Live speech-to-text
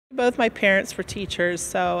Both my parents were teachers,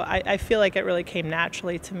 so I feel like it really came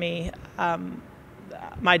naturally to me.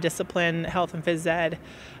 My discipline, health and phys ed,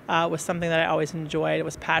 was something that I always enjoyed,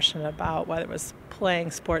 was passionate about, whether it was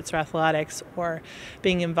playing sports or athletics or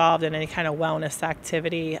being involved in any kind of wellness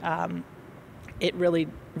activity. It really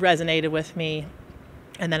resonated with me,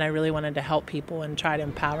 and then I really wanted to help people and try to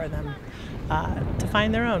empower them to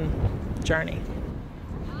find their own journey.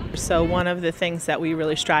 So one of the things that we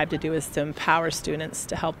really strive to do is to empower students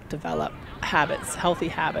to help develop habits, healthy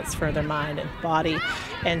habits for their mind and body,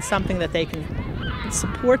 and something that they can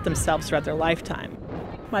support themselves throughout their lifetime.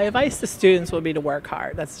 My advice to students would be to work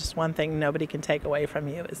hard. That's just one thing nobody can take away from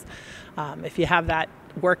you is if you have that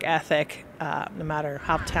work ethic, no matter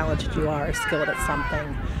how talented you are or skilled at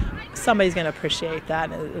something, somebody's going to appreciate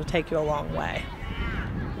that, and it'll take you a long way.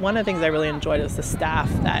 One of the things I really enjoyed is the staff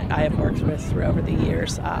that I have worked with through over the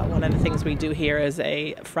years. One of the things we do here is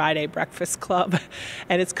a Friday breakfast club,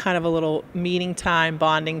 and it's kind of a little meeting time,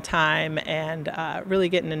 bonding time, and really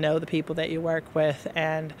getting to know the people that you work with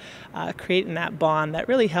and creating that bond that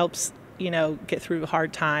really helps, get through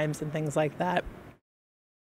hard times and things like that.